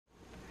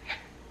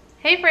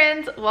Hey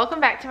friends, welcome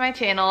back to my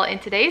channel. In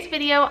today's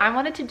video, I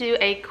wanted to do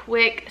a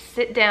quick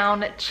sit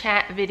down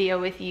chat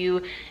video with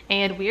you,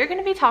 and we are going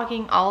to be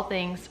talking all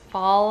things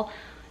fall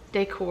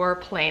decor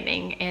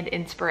planning and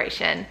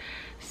inspiration.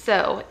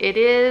 So it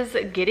is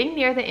getting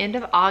near the end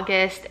of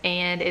August,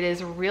 and it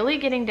is really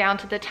getting down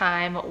to the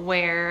time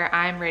where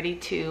I'm ready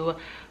to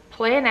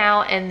plan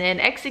out and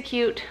then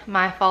execute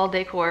my fall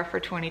decor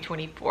for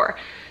 2024.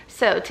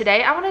 So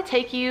today I want to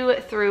take you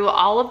through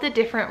all of the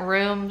different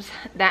rooms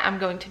that I'm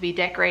going to be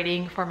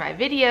decorating for my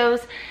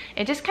videos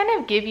and just kind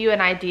of give you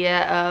an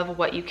idea of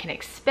what you can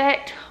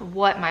expect,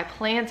 what my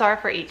plans are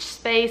for each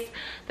space,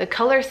 the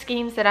color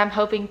schemes that I'm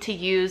hoping to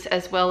use,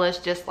 as well as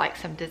just like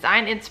some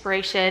design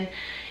inspiration.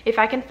 If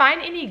I can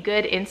find any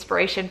good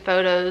inspiration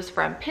photos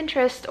from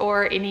Pinterest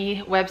or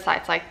any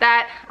websites like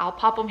that, I'll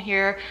pop them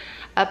here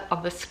up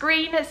on the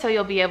screen so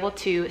you'll be able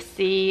to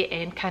see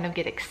and kind of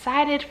get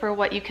excited for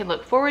what you can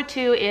look forward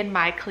to in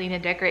my clean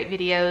and decorate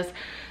videos.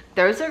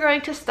 Those are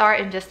going to start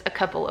in just a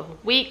couple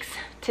of weeks.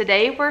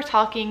 Today we're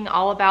talking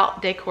all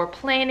about decor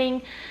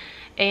planning,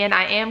 and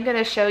I am going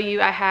to show you,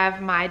 I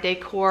have my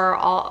decor,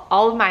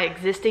 all of my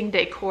existing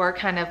decor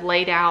kind of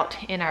laid out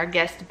in our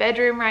guest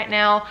bedroom right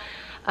now,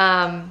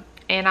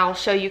 and I'll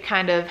show you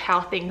kind of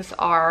how things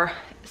are.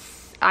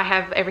 I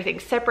have everything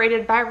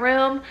separated by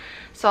room,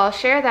 so I'll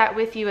share that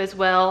with you as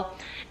well.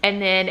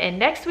 And then in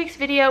next week's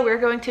video, we're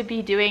going to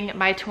be doing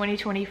my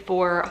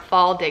 2024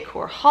 fall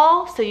decor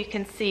haul, so you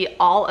can see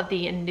all of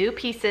the new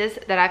pieces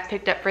that I've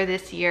picked up for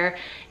this year,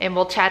 and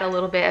we'll chat a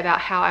little bit about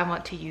how I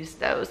want to use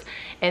those.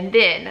 And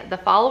then the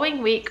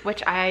following week,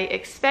 which I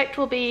expect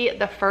will be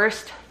the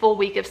first full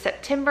week of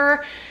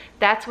September,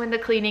 that's when the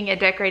cleaning and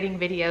decorating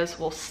videos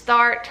will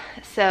start.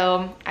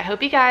 So I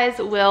hope you guys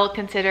will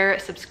consider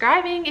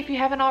subscribing if you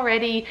haven't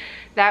already.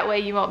 That way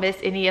you won't miss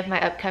any of my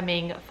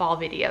upcoming fall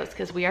videos,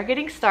 because we are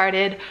getting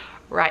started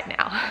right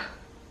now.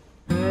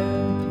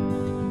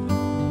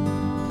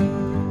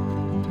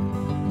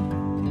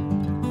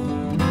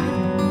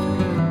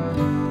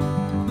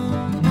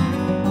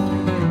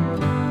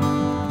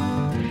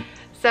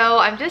 So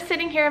I'm just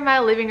sitting here in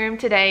my living room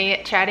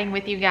today chatting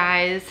with you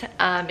guys.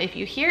 If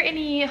you hear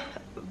any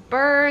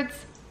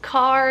birds,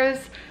 cars,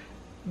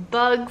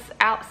 bugs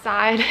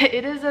outside,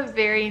 it is a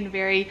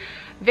very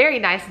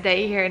nice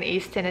day here in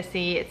East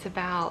Tennessee. It's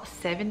about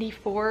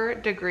 74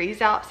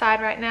 degrees outside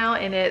right now,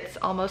 and it's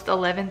almost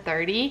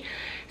 11:30,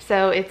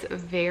 so it's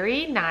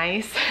very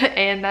nice.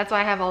 And that's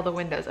why I have all the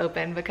windows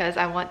open, because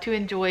I want to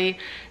enjoy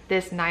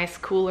this nice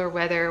cooler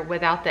weather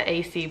without the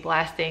AC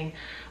blasting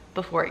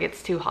before it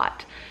gets too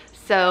hot.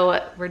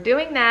 So we're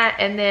doing that,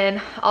 and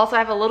then also I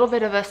have a little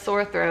bit of a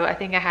sore throat. I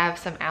think I have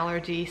some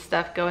allergy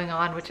stuff going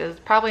on, which is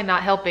probably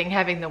not helping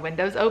having the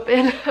windows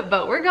open,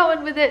 but we're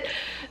going with it.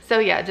 So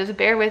yeah, just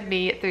bear with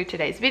me through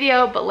today's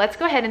video, but let's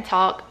go ahead and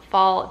talk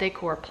fall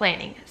decor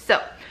planning. So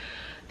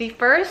the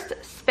first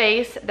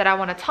space that I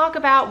want to talk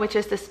about, which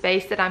is the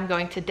space that I'm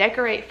going to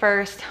decorate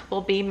first,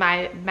 will be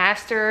my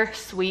master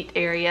suite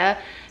area,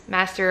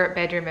 master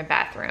bedroom and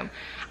bathroom.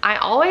 I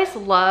always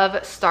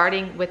love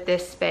starting with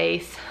this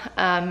space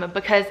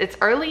because it's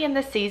early in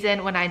the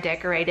season when I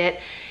decorate it,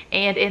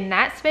 and in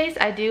that space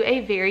I do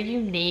a very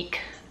unique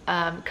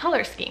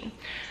color scheme.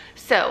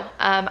 So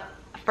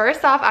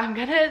first off, I'm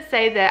gonna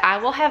say that I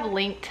will have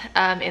linked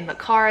in the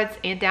cards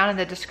and down in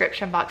the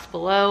description box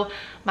below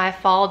my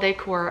fall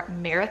decor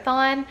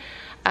marathon.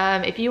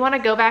 If you want to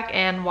go back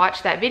and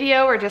watch that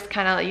video, or just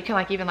kind of, you can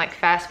like even like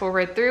fast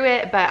forward through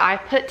it, but I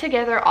put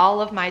together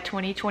all of my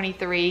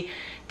 2023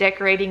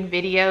 decorating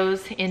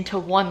videos into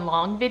one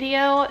long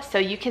video, so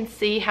you can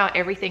see how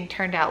everything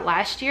turned out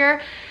last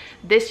year.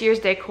 This year's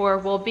decor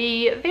will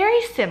be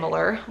very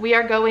similar. We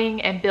are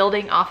going and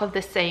building off of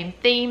the same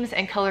themes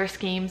and color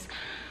schemes,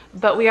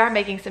 but we are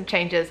making some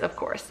changes, of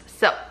course.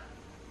 So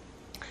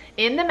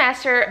in the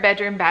master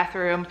bedroom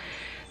bathroom,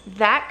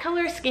 that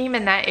color scheme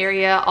in that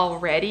area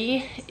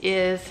already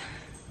is,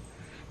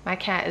 my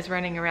cat is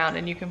running around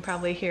and you can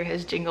probably hear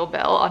his jingle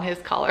bell on his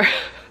collar.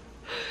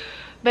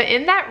 But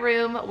in that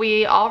room,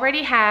 we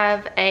already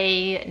have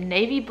a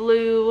navy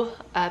blue,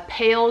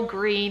 pale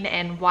green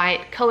and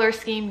white color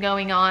scheme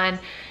going on.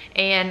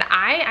 And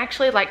I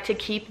actually like to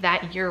keep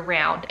that year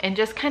round and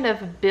just kind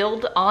of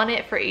build on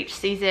it for each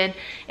season.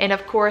 And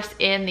of course,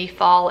 in the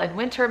fall and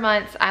winter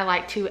months, I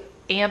like to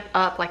amp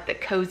up like the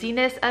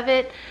coziness of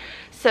it.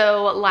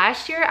 So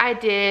last year I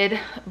did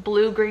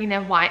blue, green,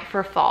 and white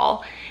for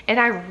fall,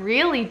 and I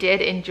really did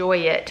enjoy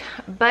it,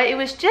 but it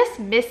was just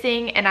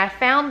missing. And I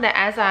found that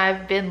as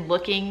I've been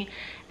looking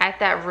at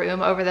that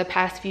room over the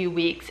past few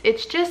weeks,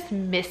 it's just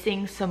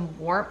missing some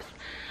warmth.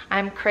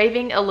 I'm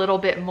craving a little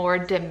bit more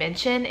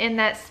dimension in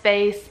that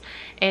space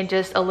and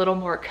just a little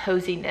more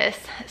coziness.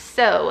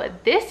 So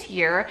this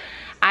year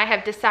I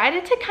have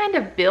decided to kind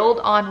of build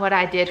on what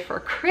I did for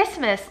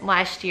Christmas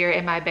last year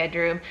in my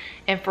bedroom.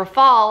 And for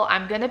fall,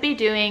 I'm gonna be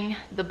doing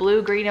the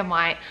blue, green, and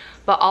white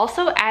but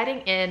also adding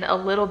in a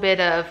little bit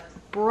of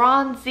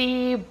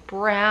bronzy,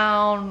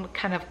 brown,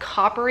 kind of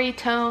coppery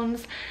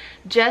tones,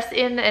 just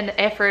in an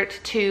effort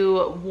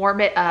to warm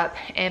it up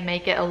and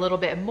make it a little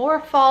bit more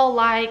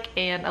fall-like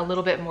and a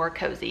little bit more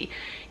cozy.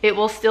 It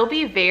will still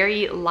be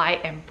very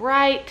light and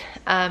bright,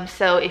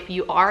 so if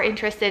you are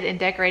interested in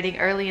decorating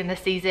early in the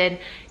season,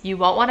 you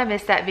won't want to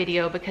miss that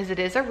video, because it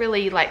is a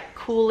really like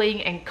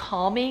cooling and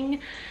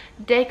calming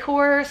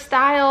decor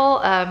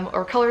style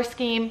or color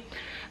scheme.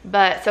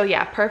 But so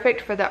yeah,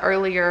 perfect for the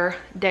earlier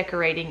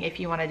decorating if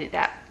you want to do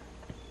that.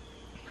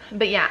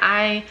 But yeah,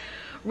 I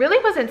really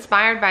was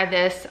inspired by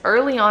this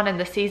early on in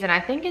the season. I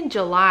think in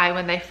July,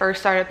 when they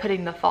first started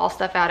putting the fall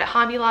stuff out at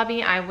Hobby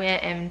Lobby, I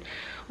went and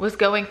was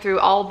going through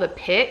all the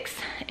picks,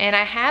 and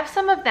I have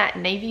some of that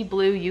navy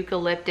blue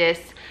eucalyptus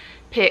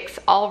picks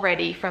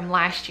already from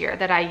last year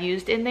that I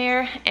used in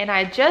there, and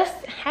I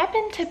just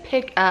happened to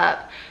pick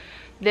up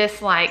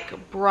this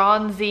like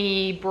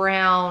bronzy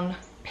brown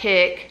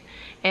pick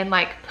and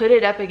like put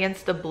it up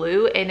against the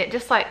blue, and it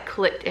just like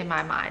clicked in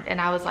my mind,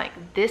 and I was like,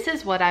 this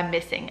is what I'm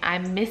missing.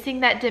 I'm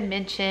missing that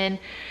dimension.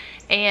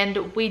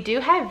 And we do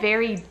have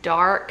very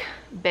dark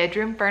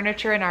bedroom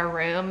furniture in our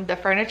room. The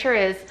furniture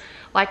is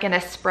like an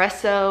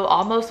espresso,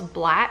 almost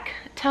black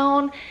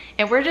tone,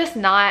 and we're just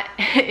not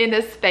in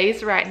a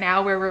space right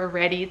now where we're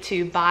ready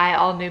to buy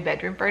all new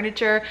bedroom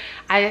furniture.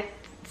 I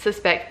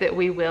suspect that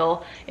we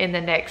will in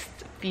the next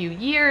few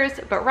years,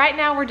 but right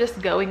now we're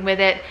just going with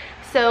it.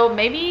 So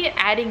maybe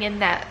adding in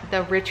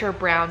the richer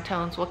brown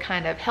tones will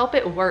kind of help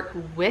it work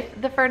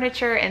with the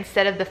furniture,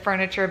 instead of the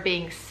furniture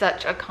being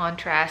such a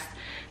contrast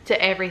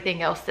to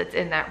everything else that's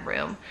in that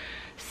room.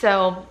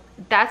 So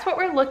that's what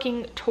we're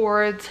looking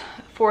towards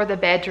for the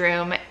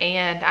bedroom,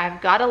 and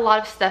I've got a lot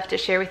of stuff to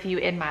share with you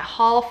in my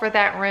haul for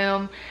that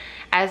room,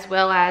 as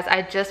well as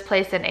I just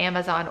placed an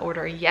Amazon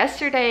order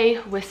yesterday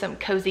with some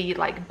cozy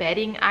like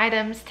bedding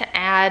items to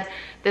add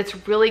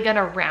that's really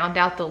gonna round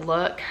out the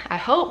look, I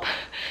hope.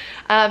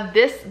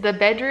 The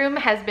bedroom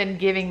has been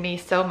giving me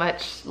so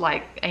much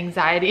like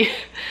anxiety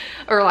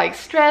or like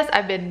stress.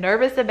 I've been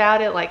nervous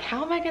about it. Like,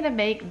 how am I gonna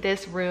make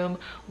this room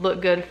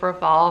look good for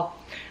fall?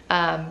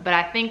 But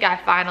I think I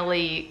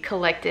finally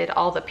collected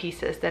all the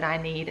pieces that I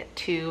need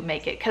to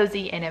make it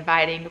cozy and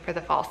inviting for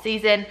the fall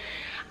season.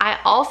 I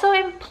also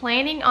am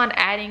planning on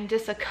adding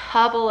just a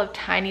couple of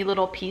tiny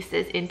little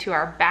pieces into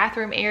our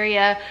bathroom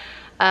area.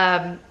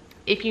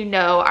 If you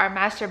know, our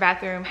master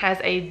bathroom has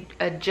a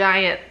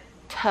giant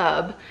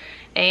tub,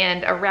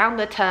 and around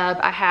the tub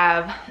I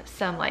have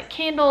some like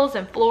candles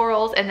and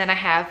florals, and then I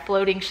have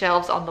floating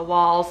shelves on the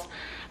walls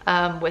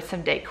with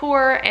some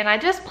decor, and I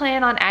just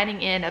plan on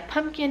adding in a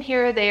pumpkin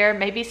here or there,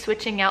 maybe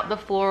switching out the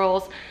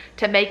florals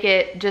to make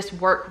it just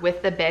work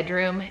with the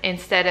bedroom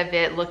instead of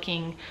it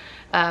looking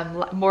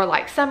more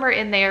like summer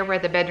in there, where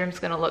the bedroom's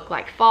gonna look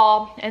like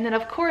fall. And then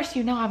of course,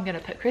 you know, I'm gonna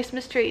put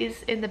Christmas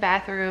trees in the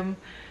bathroom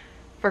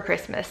for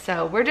Christmas.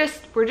 So we're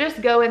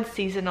just going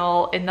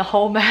seasonal in the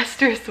whole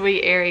master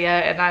suite area,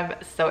 and I'm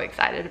so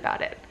excited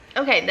about it.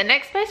 Okay, the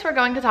next space we're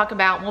going to talk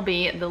about will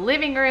be the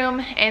living room,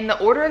 and the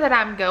order that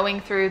I'm going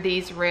through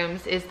these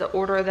rooms is the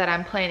order that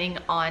I'm planning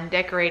on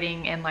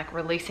decorating and like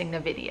releasing the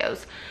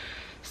videos.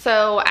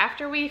 So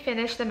after we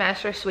finish the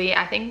master suite,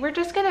 I think we're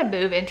just gonna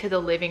move into the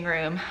living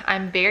room.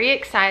 I'm very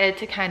excited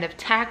to kind of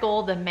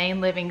tackle the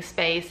main living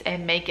space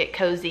and make it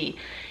cozy.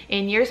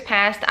 In years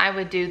past, I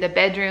would do the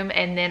bedroom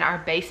and then our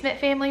basement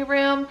family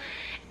room.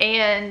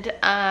 And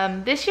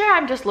this year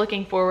I'm just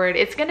looking forward.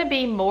 It's gonna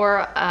be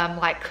more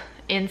like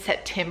in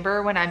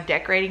September when I'm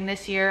decorating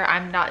this year.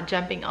 I'm not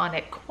jumping on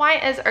it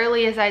quite as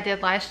early as I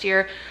did last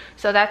year.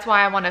 So that's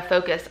why I wanna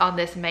focus on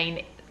this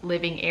main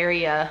living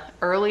area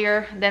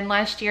earlier than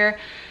last year.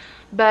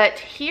 But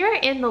here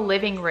in the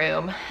living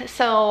room,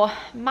 so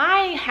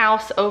my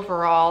house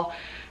overall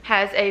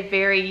has a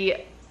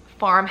very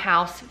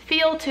farmhouse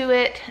feel to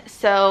it,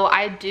 so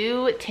I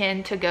do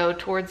tend to go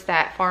towards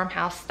that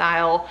farmhouse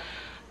style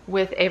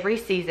with every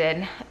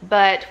season.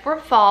 But for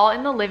fall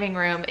in the living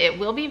room, it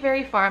will be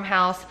very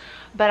farmhouse,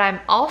 but I'm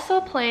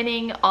also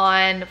planning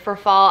on, for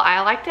fall,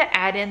 I like to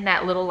add in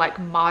that little like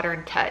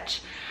modern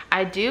touch.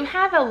 I do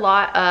have a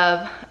lot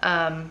of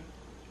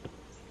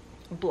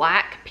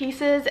black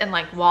pieces and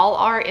like wall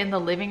art in the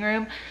living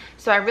room,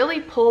 so I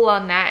really pull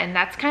on that, and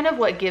that's kind of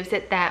what gives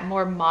it that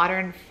more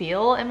modern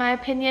feel, in my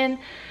opinion.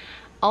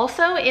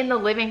 Also in the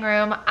living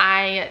room,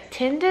 I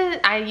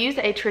use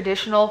a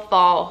traditional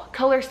fall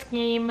color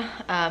scheme,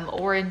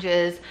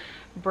 oranges,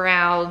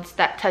 browns,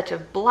 that touch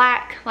of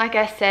black, like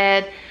I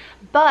said,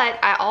 but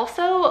I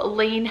also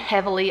lean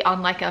heavily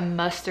on like a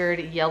mustard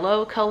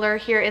yellow color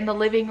here in the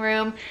living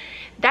room.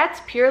 That's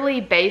purely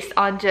based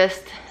on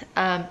just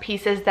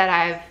pieces that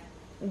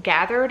I've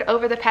gathered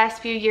over the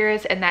past few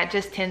years, and that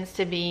just tends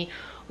to be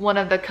one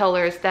of the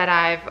colors that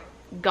I've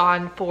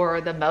gone for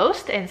the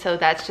most, and so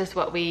that's just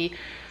what we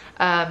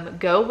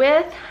go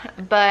with.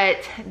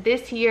 But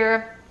this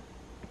year,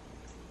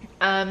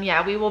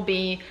 yeah, we will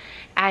be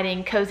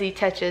adding cozy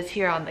touches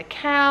here on the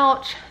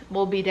couch.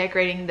 We'll be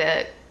decorating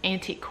the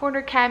antique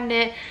corner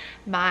cabinet,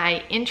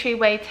 my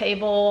entryway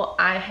table.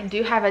 I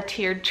do have a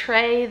tiered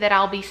tray that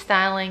I'll be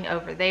styling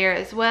over there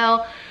as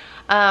well.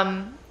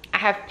 I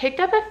have picked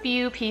up a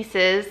few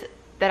pieces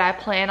that I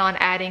plan on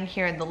adding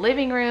here in the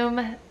living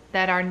room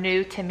that are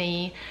new to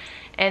me.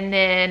 And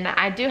then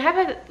I do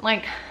have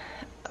like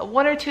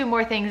one or two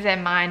more things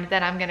in mind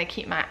that I'm gonna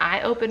keep my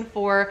eye open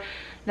for,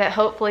 that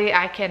hopefully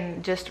I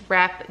can just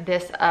wrap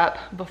this up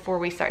before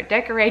we start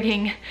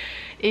decorating.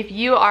 If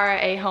you are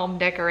a home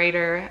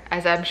decorator,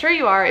 as I'm sure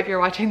you are if you're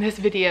watching this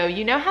video,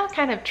 you know how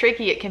kind of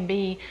tricky it can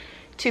be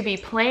to be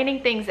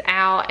planning things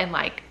out and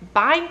like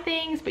buying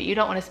things, but you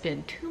don't want to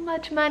spend too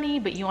much money,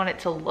 but you want it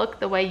to look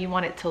the way you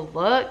want it to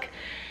look,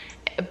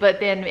 but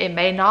then it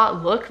may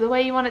not look the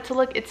way you want it to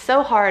look. It's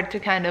so hard to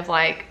kind of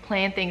like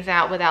plan things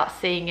out without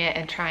seeing it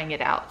and trying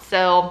it out.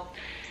 So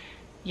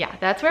yeah,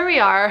 that's where we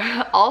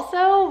are.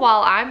 Also,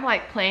 while I'm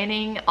like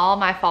planning all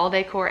my fall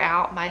decor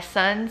out, my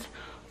son's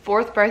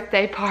 4th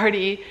birthday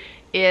party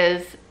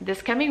is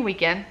this coming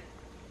weekend.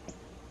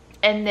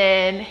 And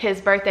then his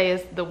birthday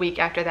is the week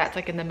after that. It's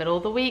like in the middle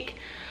of the week.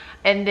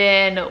 And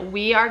then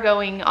we are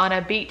going on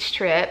a beach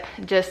trip.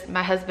 Just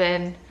my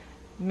husband,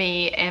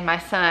 me, and my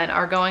son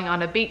are going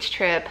on a beach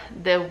trip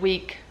the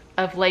week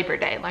of Labor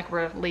Day. Like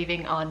we're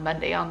leaving on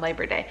Monday on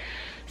Labor Day.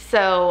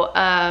 So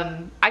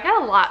I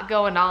got a lot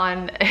going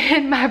on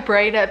in my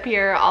brain up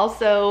here.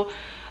 Also,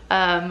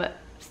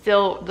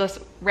 still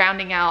just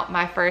rounding out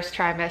my first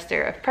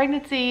trimester of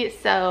pregnancy.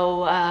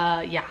 So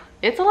yeah,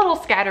 it's a little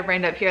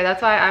scatterbrained up here.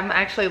 That's why I'm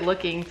actually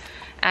looking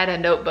at a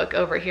notebook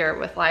over here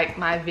with like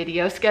my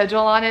video schedule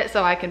on it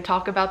so I can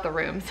talk about the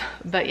rooms.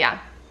 But yeah,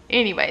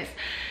 anyways,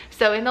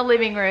 so in the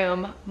living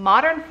room,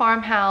 modern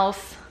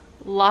farmhouse,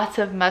 lots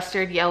of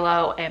mustard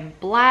yellow and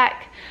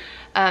black.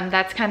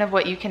 That's kind of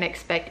what you can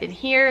expect in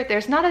here.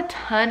 There's not a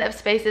ton of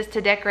spaces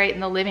to decorate in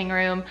the living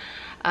room,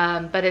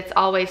 but it's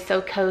always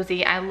so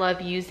cozy. I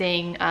love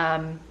using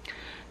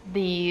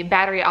the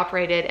battery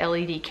operated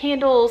LED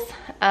candles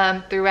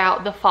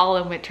throughout the fall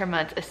and winter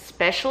months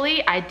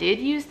especially. I did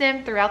use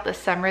them throughout the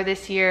summer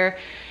this year,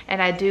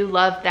 and I do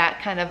love that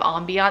kind of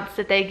ambiance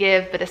that they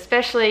give, but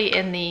especially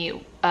in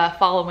the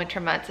fall and winter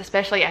months,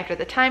 especially after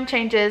the time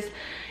changes,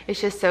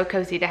 it's just so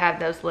cozy to have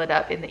those lit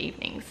up in the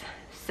evenings.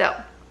 So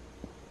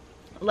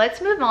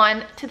let's move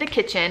on to the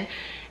kitchen.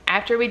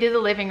 After we do the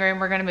living room,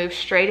 we're gonna move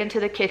straight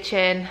into the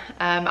kitchen.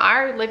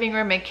 Our living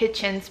room and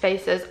kitchen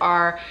spaces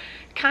are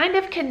kind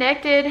of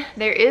connected.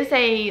 There is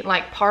a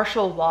like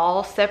partial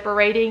wall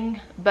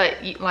separating, but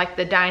like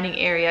the dining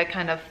area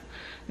kind of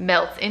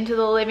melts into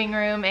the living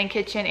room and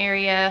kitchen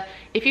area.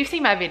 If you've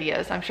seen my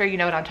videos, I'm sure you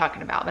know what I'm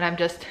talking about, but I'm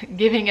just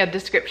giving a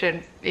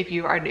description if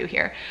you are new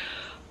here.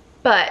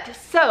 But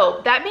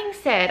so that being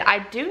said, I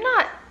do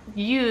not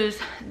use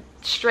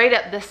straight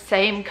up the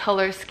same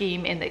color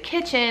scheme in the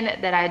kitchen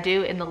that I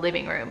do in the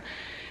living room.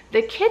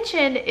 The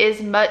kitchen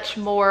is much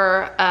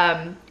more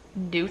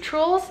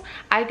neutrals.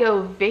 I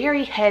go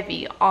very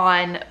heavy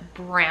on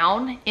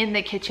brown in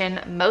the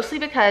kitchen, mostly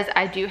because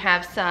I do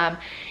have some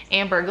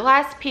amber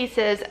glass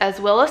pieces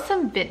as well as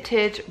some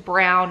vintage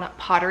brown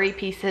pottery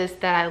pieces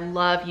that I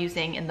love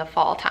using in the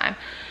fall time.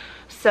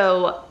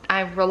 So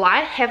I rely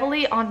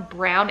heavily on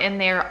brown in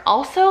there.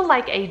 Also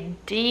like a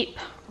deep,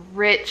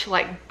 rich,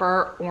 like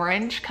burnt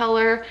orange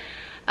color.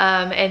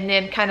 And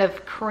then kind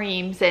of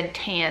creams and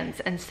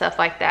tans and stuff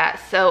like that.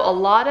 So a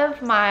lot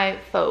of my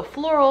faux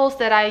florals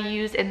that I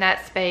use in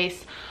that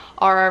space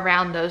are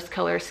around those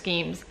color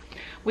schemes.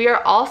 We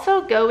are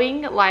also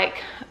going like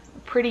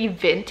pretty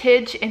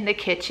vintage in the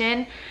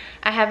kitchen.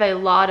 I have a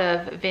lot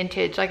of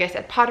vintage, like I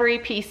said, pottery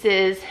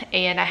pieces,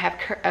 and I have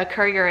a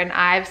Currier and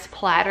Ives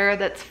platter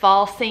that's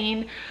fall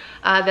scene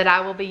that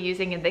I will be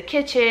using in the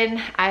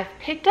kitchen. I've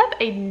picked up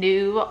a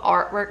new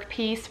artwork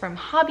piece from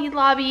Hobby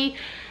Lobby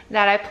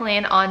that I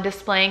plan on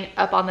displaying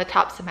up on the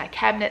tops of my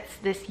cabinets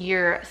this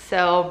year.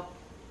 So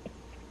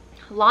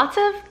lots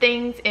of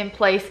things in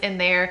place in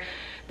there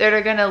that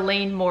are gonna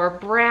lean more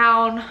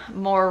brown,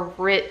 more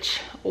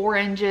rich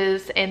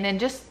oranges, and then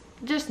just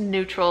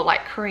neutral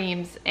like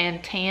creams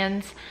and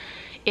tans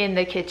in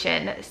the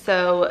kitchen.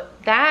 So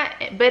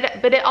that, but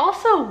it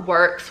also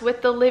works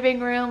with the living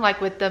room, like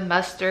with the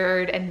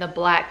mustard and the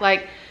black.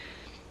 Like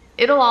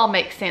it'll all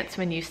make sense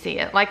when you see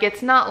it. Like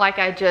it's not like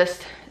I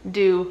just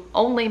do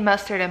only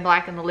mustard and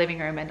black in the living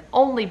room and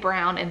only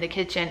brown in the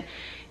kitchen.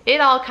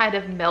 It all kind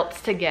of melts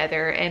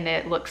together and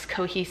it looks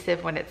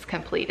cohesive when it's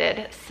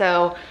completed.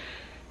 So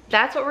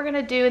that's what we're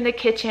gonna do in the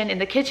kitchen. In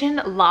the kitchen,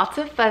 lots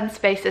of fun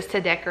spaces to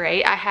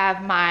decorate. I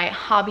have my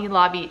Hobby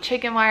Lobby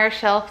chicken wire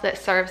shelf that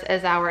serves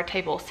as our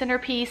table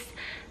centerpiece.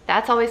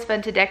 That's always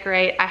fun to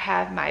decorate. I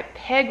have my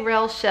peg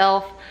rail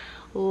shelf.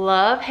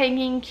 Love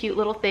hanging cute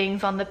little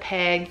things on the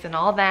pegs and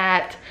all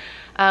that.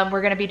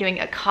 We're gonna be doing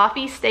a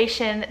coffee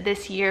station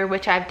this year,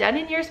 which I've done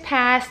in years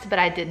past, but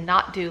I did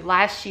not do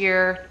last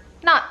year,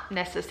 not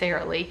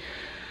necessarily.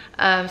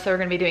 So we're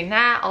gonna be doing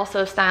that.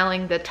 Also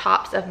styling the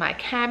tops of my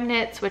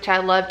cabinets, which I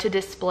love to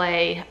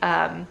display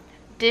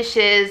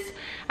dishes.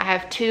 I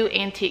have 2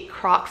 antique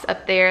crocks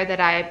up there that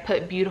I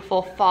put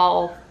beautiful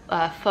fall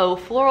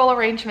faux floral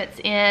arrangements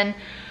in,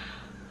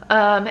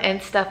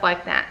 and stuff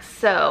like that.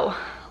 So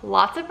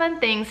lots of fun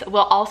things.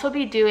 We'll also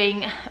be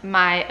doing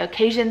my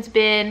occasions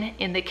bin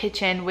in the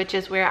kitchen, which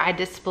is where I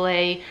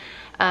display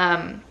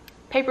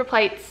paper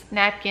plates,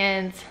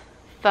 napkins,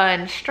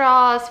 fun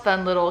straws,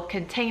 fun little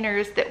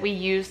containers that we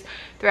use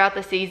throughout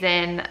the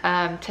season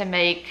to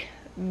make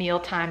meal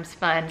times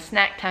fun,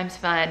 snack times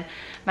fun.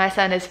 My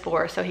son is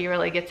 4, so he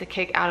really gets a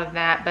kick out of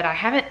that, but I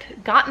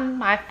haven't gotten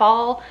my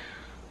fall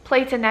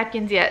plates and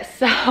napkins yet,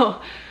 so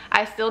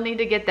I still need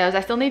to get those.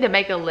 I still need to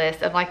make a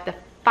list of like the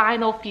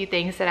final few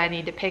things that I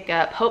need to pick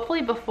up,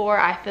 hopefully before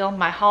I film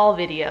my haul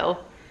video.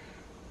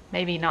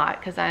 Maybe not,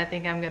 because I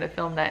think I'm gonna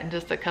film that in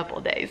just a couple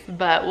of days,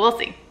 but we'll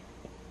see.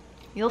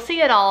 You'll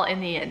see it all in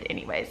the end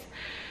anyways.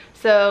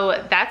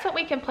 So that's what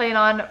we can plan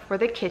on for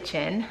the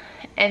kitchen.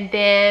 And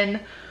then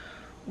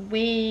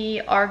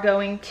we are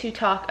going to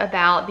talk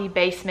about the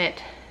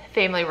basement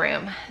family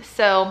room.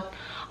 So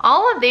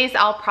all of these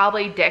I'll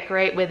probably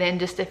decorate within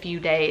just a few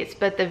days,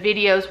 but the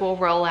videos will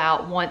roll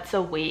out once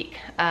a week.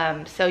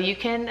 So you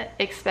can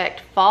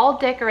expect fall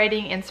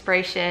decorating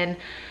inspiration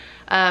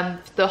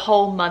the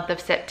whole month of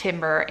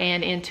September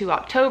and into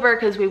October,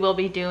 because we will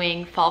be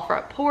doing fall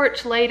front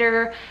porch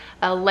later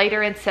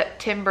in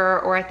September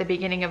or at the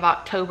beginning of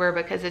October,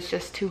 because it's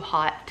just too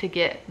hot to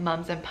get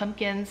mums and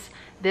pumpkins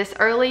this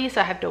early.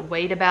 So I have to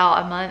wait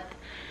about a month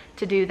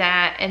to do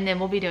that. And then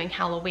we'll be doing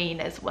Halloween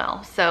as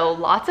well. So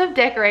lots of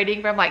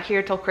decorating from like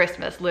here till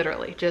Christmas,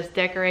 literally just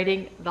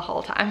decorating the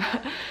whole time.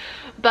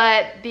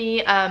 But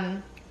the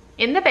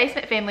in the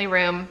basement family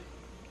room,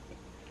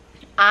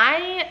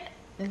 I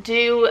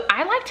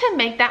like to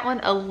make that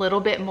one a little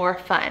bit more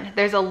fun.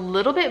 There's a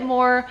little bit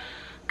more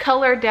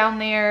color down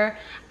there.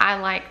 I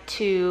like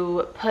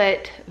to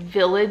put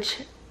villages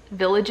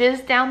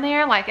down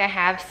there. Like I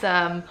have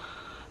some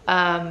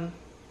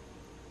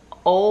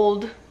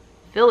old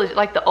village,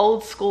 like the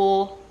old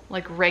school,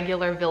 like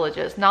regular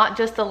villages, not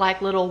just the like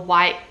little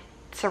white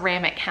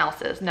ceramic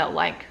houses. No,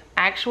 like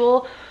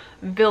actual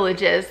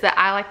villages that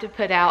I like to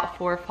put out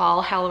for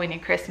fall, Halloween,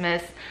 and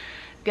Christmas.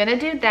 Gonna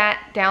do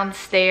that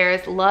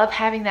downstairs. Love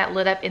having that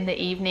lit up in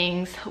the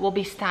evenings. We'll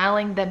be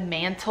styling the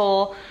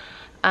mantle.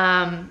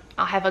 I'll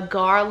have a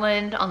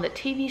garland on the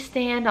TV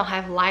stand. I'll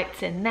have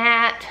lights in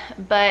that.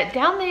 But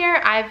down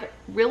there, I've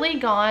really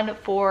gone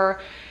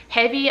for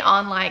heavy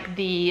on like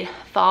the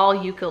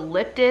fall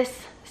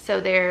eucalyptus.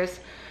 So there's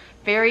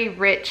very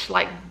rich,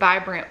 like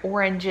vibrant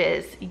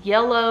oranges,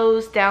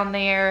 yellows down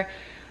there.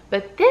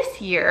 But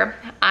this year,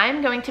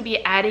 I'm going to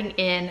be adding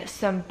in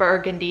some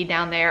burgundy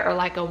down there, or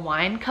like a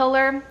wine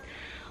color.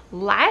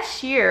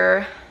 Last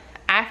year,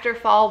 after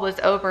fall was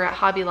over at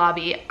Hobby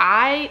Lobby,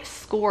 I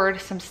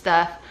scored some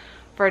stuff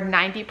for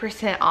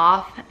 90%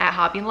 off at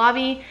Hobby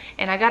Lobby,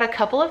 and I got a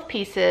couple of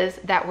pieces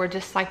that were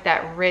just like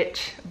that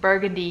rich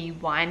burgundy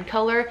wine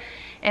color.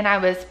 And I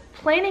was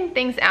planning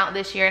things out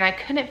this year and I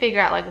couldn't figure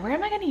out like, where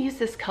am I gonna use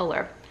this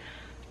color?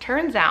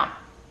 Turns out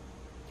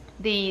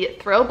the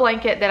throw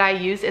blanket that I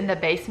use in the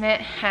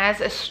basement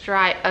has a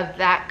stripe of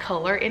that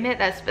color in it,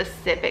 that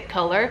specific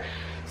color.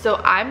 So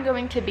I'm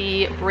going to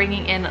be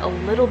bringing in a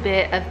little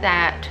bit of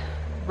that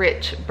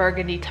rich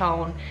burgundy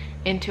tone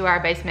into our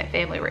basement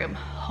family room.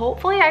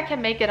 Hopefully I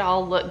can make it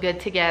all look good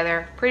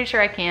together. Pretty sure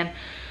I can.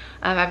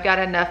 I've got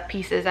enough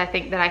pieces I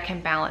think that I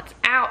can balance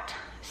out.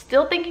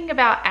 Still thinking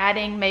about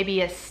adding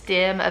maybe a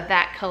stem of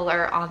that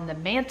color on the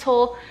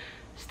mantle.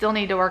 Still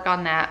need to work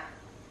on that.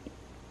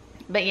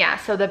 But yeah,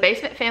 so the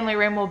basement family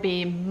room will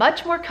be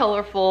much more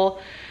colorful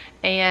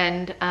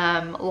and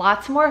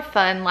lots more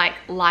fun, like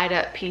light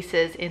up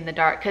pieces in the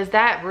dark, because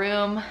that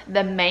room,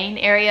 the main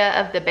area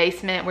of the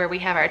basement where we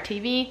have our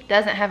TV,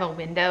 doesn't have a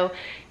window.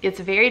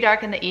 It's very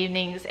dark in the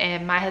evenings,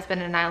 and my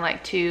husband and I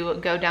like to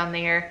go down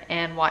there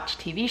and watch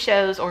TV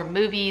shows or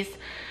movies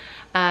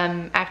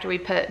after we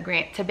put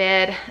Grant to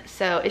bed.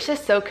 So it's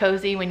just so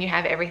cozy when you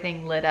have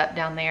everything lit up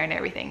down there and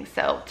everything.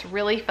 So it's a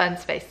really fun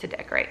space to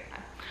decorate.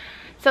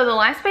 So the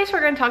last space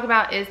we're going to talk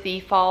about is the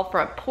fall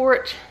front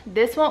porch.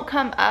 This won't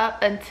come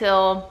up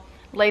until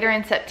later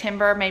in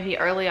September, maybe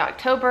early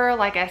October.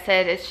 Like I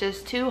said, it's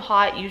just too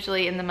hot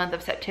usually in the month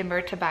of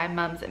September to buy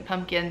mums and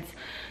pumpkins.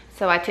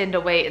 So I tend to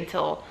wait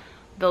until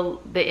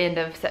the end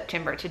of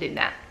September to do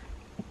that.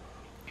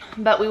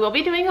 But we will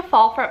be doing a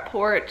fall front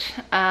porch.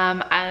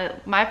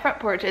 My front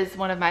porch is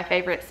one of my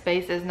favorite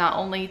spaces, not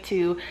only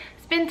to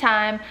spend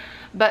time,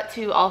 but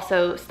to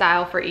also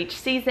style for each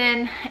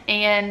season.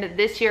 And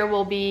this year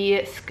we'll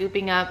be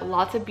scooping up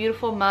lots of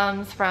beautiful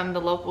mums from the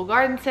local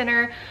garden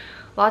center,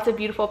 lots of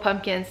beautiful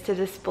pumpkins to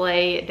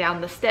display down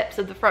the steps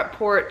of the front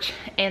porch.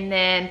 And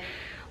then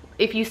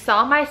if you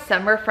saw my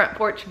summer front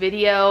porch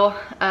video,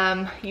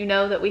 you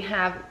know that we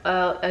have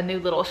a new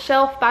little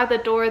shelf by the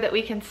door that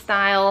we can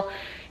style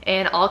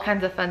and all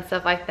kinds of fun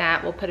stuff like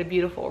that. We'll put a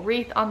beautiful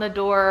wreath on the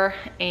door.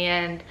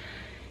 And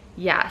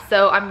yeah,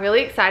 so I'm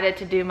really excited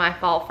to do my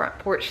fall front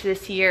porch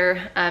this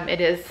year. It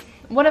is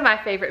one of my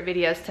favorite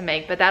videos to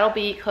make, but that'll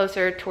be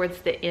closer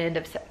towards the end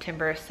of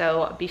September,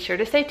 so be sure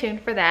to stay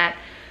tuned for that.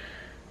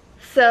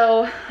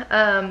 So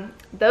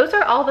those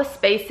are all the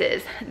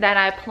spaces that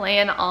I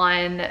plan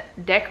on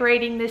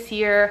decorating this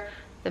year.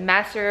 The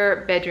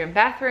master bedroom,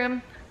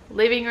 bathroom,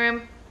 living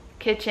room,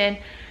 kitchen,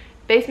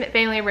 basement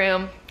family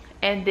room,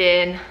 and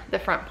then the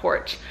front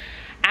porch.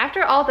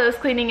 After all those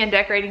cleaning and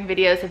decorating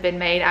videos have been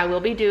made, I will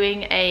be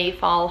doing a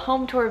fall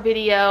home tour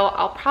video.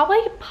 I'll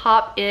probably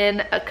pop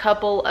in a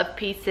couple of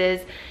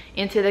pieces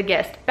into the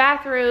guest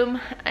bathroom,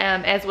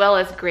 as well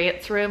as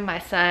Grant's room, my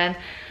son.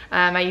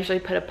 I usually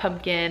put a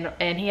pumpkin,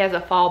 and he has a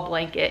fall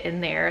blanket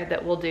in there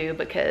that we'll do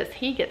because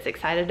he gets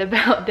excited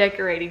about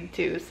decorating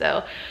too.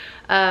 So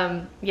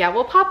yeah,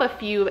 we'll pop a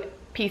few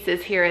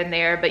pieces here and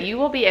there, but you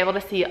will be able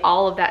to see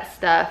all of that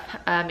stuff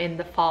in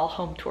the fall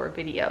home tour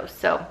video.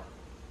 So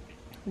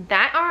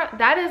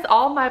that is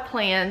all my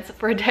plans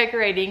for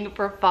decorating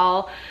for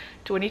fall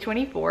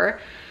 2024.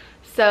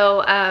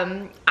 So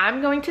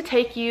I'm going to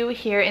take you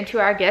here into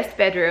our guest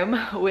bedroom,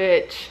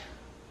 which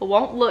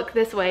won't look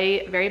this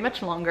way very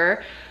much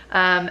longer.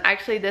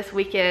 Actually, this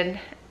weekend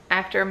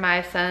after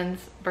my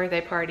son's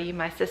birthday party,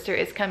 my sister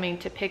is coming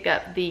to pick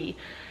up the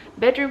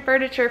bedroom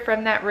furniture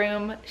from that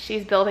room.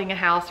 She's building a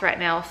house right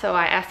now, so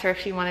I asked her if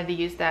she wanted to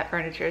use that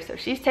furniture. So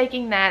she's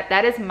taking that.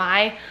 That is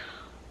my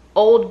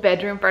old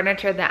bedroom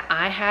furniture that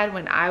I had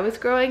when I was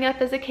growing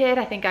up as a kid.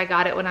 I think I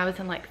got it when I was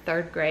in like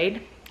 3rd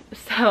grade.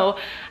 So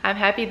I'm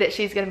happy that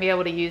she's going to be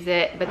able to use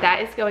it, but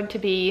that is going to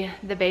be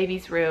the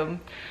baby's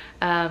room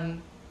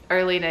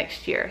early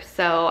next year.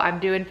 So I'm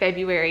due in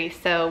February.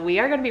 So we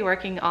are going to be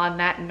working on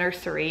that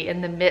nursery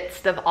in the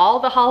midst of all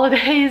the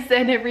holidays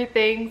and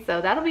everything.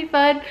 So that'll be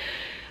fun.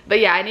 But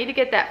yeah, I need to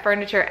get that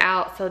furniture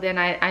out. So then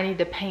I need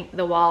to paint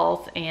the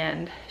walls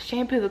and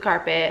shampoo the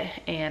carpet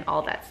and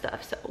all that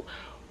stuff. So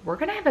we're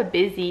going to have a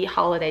busy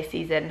holiday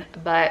season.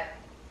 But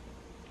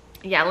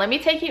yeah, let me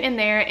take you in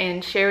there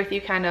and share with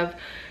you kind of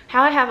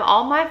how I have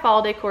all my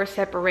fall decor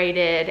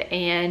separated,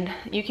 and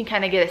you can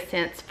kind of get a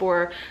sense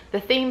for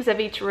the themes of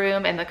each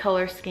room and the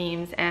color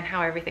schemes and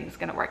how everything's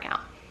going to work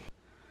out.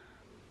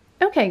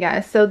 Okay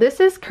guys, so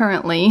this is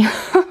currently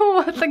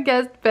what the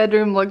guest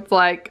bedroom looks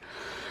like.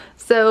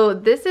 So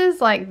this is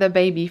like the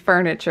baby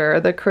furniture,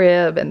 the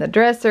crib and the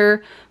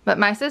dresser, but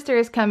my sister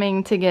is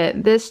coming to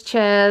get this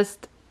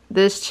chest,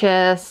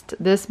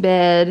 this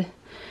bed,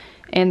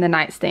 and the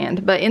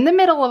nightstand. But in the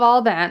middle of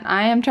all that,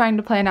 I am trying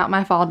to plan out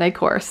my fall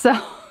decor. So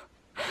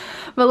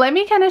but let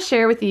me kind of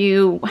share with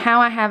you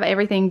how I have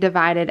everything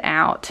divided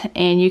out,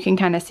 and you can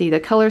kind of see the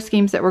color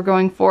schemes that we're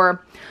going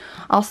for.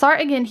 I'll start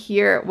again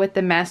here with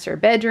the master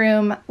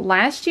bedroom.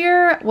 Last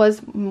year was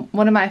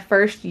one of my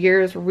first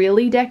years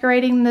really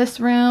decorating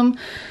this room.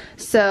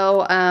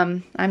 So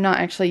I'm not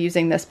actually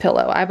using this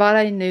pillow. I bought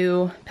a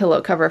new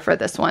pillow cover for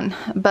this one.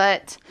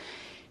 But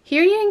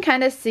here you can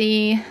kind of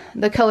see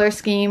the color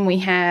scheme. We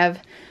have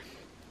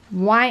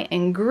white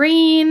and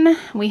green.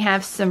 We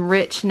have some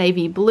rich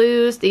navy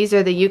blues. These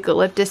are the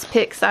eucalyptus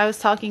picks I was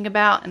talking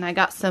about, and I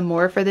got some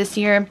more for this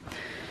year.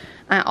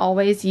 I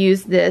always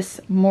use this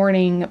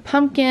morning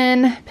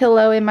pumpkin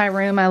pillow in my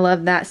room. I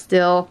love that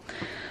still.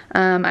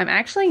 I'm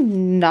actually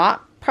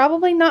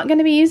probably not going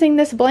to be using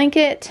this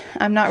blanket.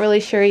 I'm not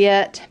really sure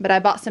yet, but I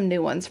bought some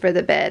new ones for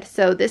the bed.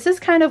 So this is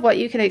kind of what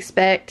you can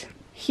expect.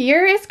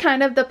 Here is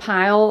kind of the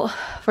pile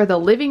for the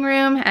living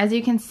room. As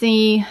you can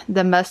see,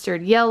 the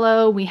mustard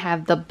yellow. We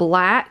have the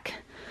black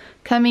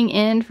coming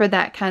in for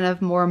that kind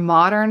of more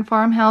modern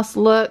farmhouse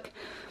look.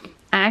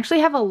 I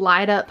actually have a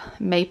light up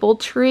maple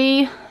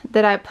tree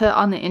that I put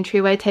on the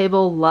entryway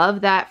table.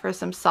 Love that for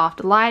some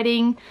soft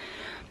lighting.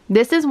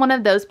 This is one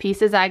of those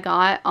pieces I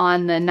got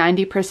on the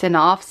 90%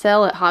 off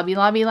sale at Hobby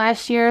Lobby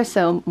last year.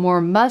 So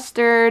more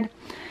mustard,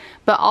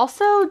 but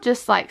also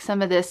just like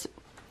some of this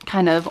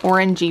kind of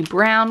orangey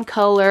brown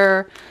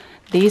color.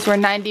 These were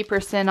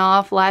 90%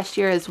 off last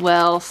year as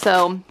well.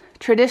 So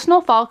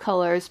traditional fall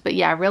colors, but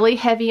yeah, really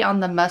heavy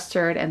on the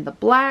mustard and the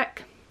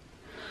black.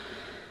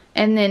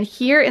 And then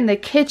here in the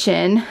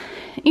kitchen,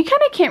 you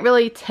kind of can't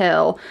really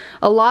tell.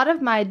 A lot of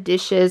my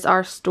dishes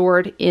are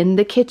stored in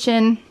the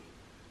kitchen,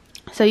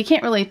 so you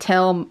can't really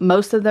tell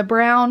most of the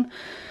brown.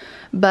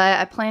 But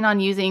I plan on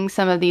using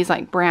some of these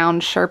like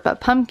brown Sherpa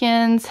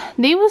pumpkins.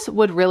 These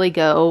would really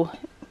go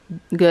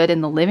good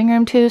in the living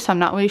room too, so I'm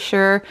not really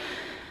sure.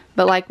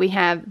 But like we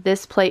have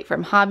this plate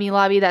from Hobby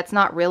Lobby. That's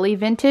not really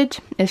vintage.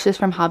 It's just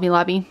from Hobby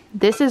Lobby.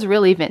 This is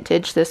really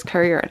vintage, this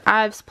Currier and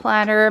Ives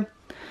platter.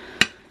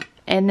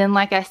 And then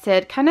like I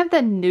said, kind of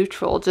the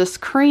neutral,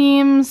 just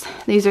creams.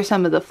 These are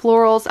some of the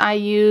florals I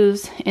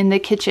use in the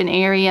kitchen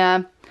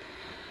area,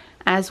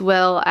 as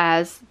well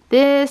as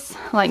this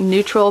like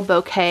neutral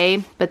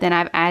bouquet, but then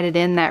I've added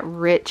in that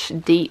rich,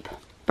 deep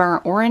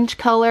burnt orange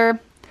color.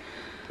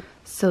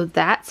 So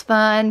that's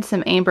fun.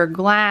 Some amber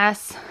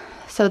glass.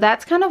 So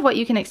that's kind of what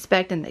you can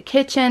expect in the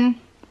kitchen.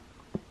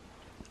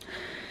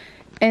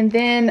 And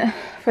then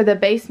for the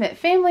basement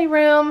family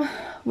room,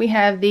 we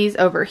have these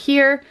over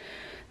here.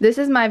 This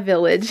is my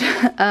village.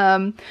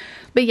 But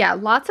yeah,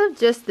 lots of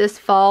just this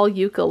fall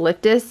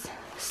eucalyptus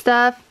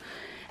stuff.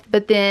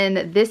 But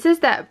then this is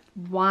that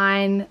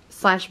wine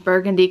slash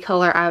burgundy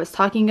color I was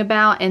talking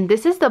about, and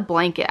this is the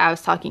blanket I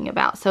was talking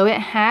about. So it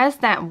has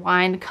that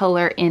wine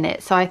color in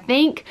it. So I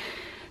think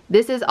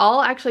this is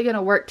all actually going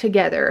to work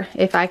together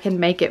if I can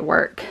make it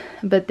work.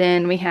 But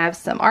then we have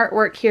some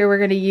artwork here we're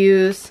going to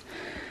use.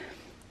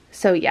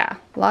 So yeah,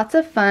 lots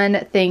of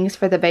fun things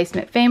for the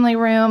basement family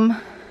room.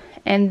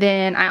 And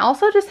then I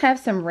also just have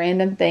some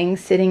random things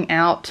sitting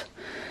out.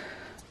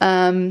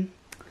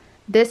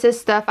 This is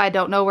stuff I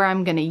don't know where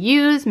I'm going to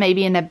use,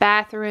 maybe in a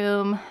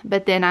bathroom.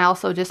 But then I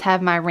also just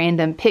have my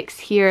random picks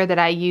here that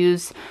I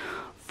use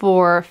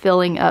for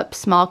filling up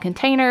small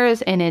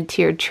containers and in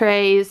tiered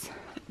trays.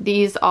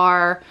 These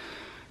are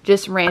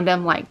just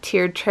random like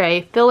tiered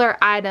tray filler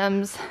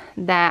items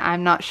that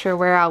I'm not sure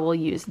where I will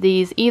use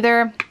these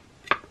either.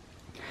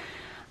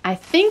 I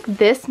think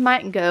this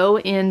might go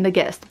in the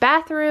guest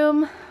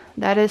bathroom.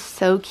 That is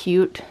so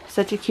cute.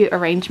 Such a cute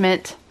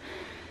arrangement.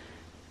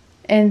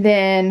 And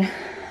then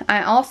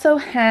I also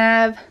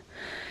have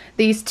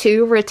these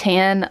 2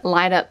 rattan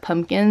light up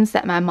pumpkins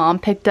that my mom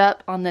picked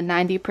up on the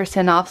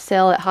 90% off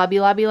sale at Hobby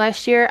Lobby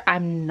last year.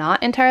 I'm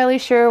not entirely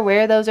sure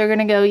where those are going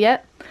to go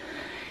yet.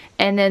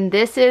 And then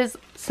this is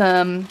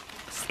some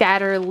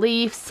scatter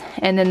leaves,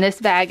 and then this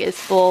bag is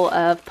full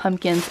of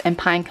pumpkins and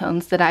pine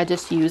cones that I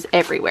just use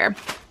everywhere.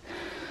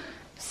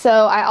 So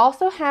I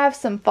also have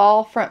some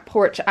fall front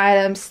porch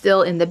items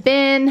still in the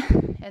bin,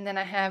 and then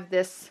I have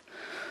this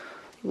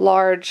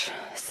large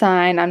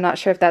sign. I'm not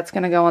sure if that's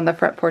going to go on the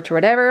front porch or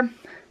whatever.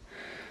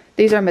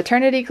 These are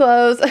maternity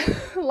clothes.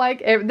 Like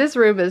this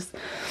room is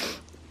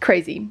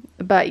crazy.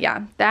 But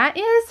yeah, that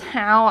is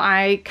how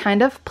I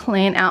kind of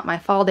plan out my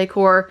fall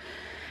decor.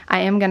 I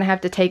am going to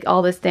have to take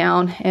all this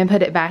down and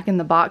put it back in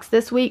the box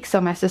this week so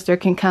my sister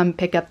can come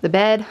pick up the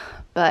bed.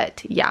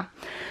 But yeah,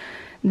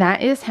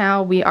 that is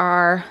how we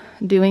are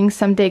doing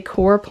some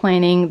decor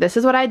planning. This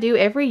is what I do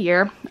every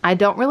year. I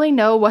don't really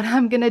know what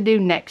I'm going to do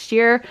next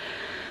year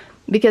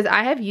because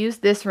I have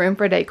used this room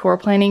for decor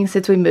planning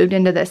since we moved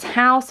into this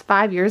house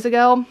 5 years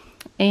ago.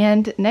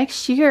 And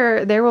next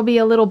year there will be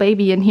a little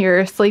baby in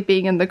here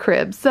sleeping in the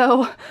crib.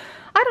 So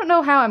I don't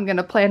know how I'm going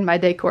to plan my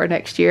decor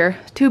next year,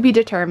 to be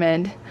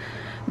determined.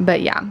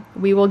 But yeah,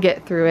 we will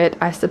get through it,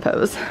 I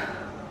suppose.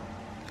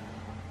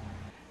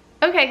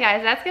 Okay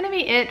guys, that's going to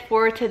be it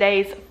for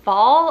today's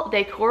fall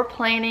decor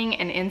planning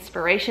and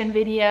inspiration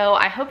video.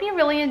 I hope you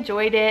really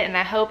enjoyed it, and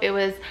I hope it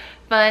was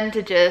fun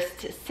to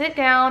just sit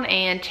down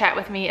and chat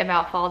with me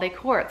about fall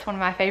decor. It's one of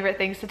my favorite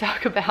things to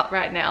talk about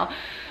right now.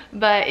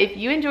 But if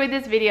you enjoyed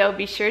this video,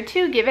 be sure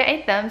to give it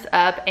a thumbs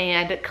up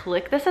and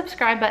click the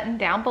subscribe button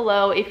down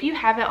below. If you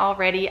haven't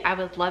already, I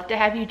would love to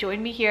have you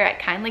join me here at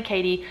Kindly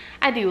Katey.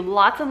 I do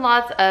lots and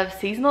lots of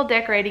seasonal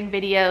decorating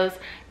videos,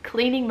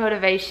 cleaning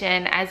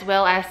motivation, as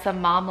well as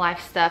some mom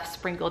life stuff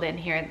sprinkled in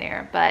here and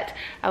there. But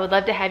I would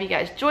love to have you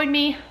guys join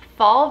me.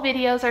 Fall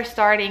videos are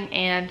starting,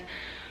 and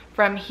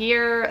from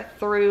here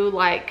through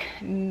like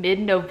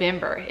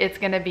mid-November, it's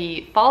gonna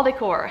be fall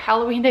decor,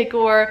 Halloween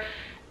decor,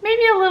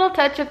 maybe a little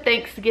touch of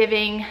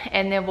Thanksgiving,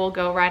 and then we'll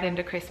go right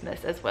into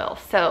Christmas as well.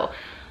 So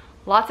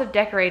lots of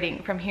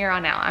decorating from here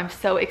on out. I'm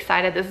so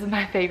excited. This is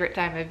my favorite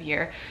time of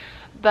year.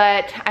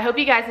 But I hope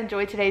you guys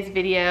enjoyed today's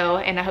video,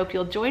 and I hope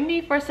you'll join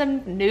me for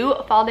some new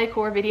fall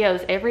decor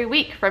videos every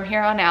week from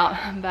here on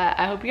out. But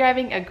I hope you're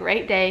having a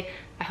great day.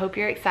 I hope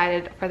you're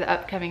excited for the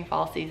upcoming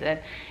fall season,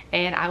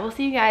 and I will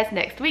see you guys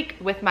next week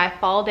with my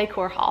fall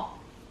decor haul.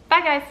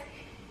 Bye guys.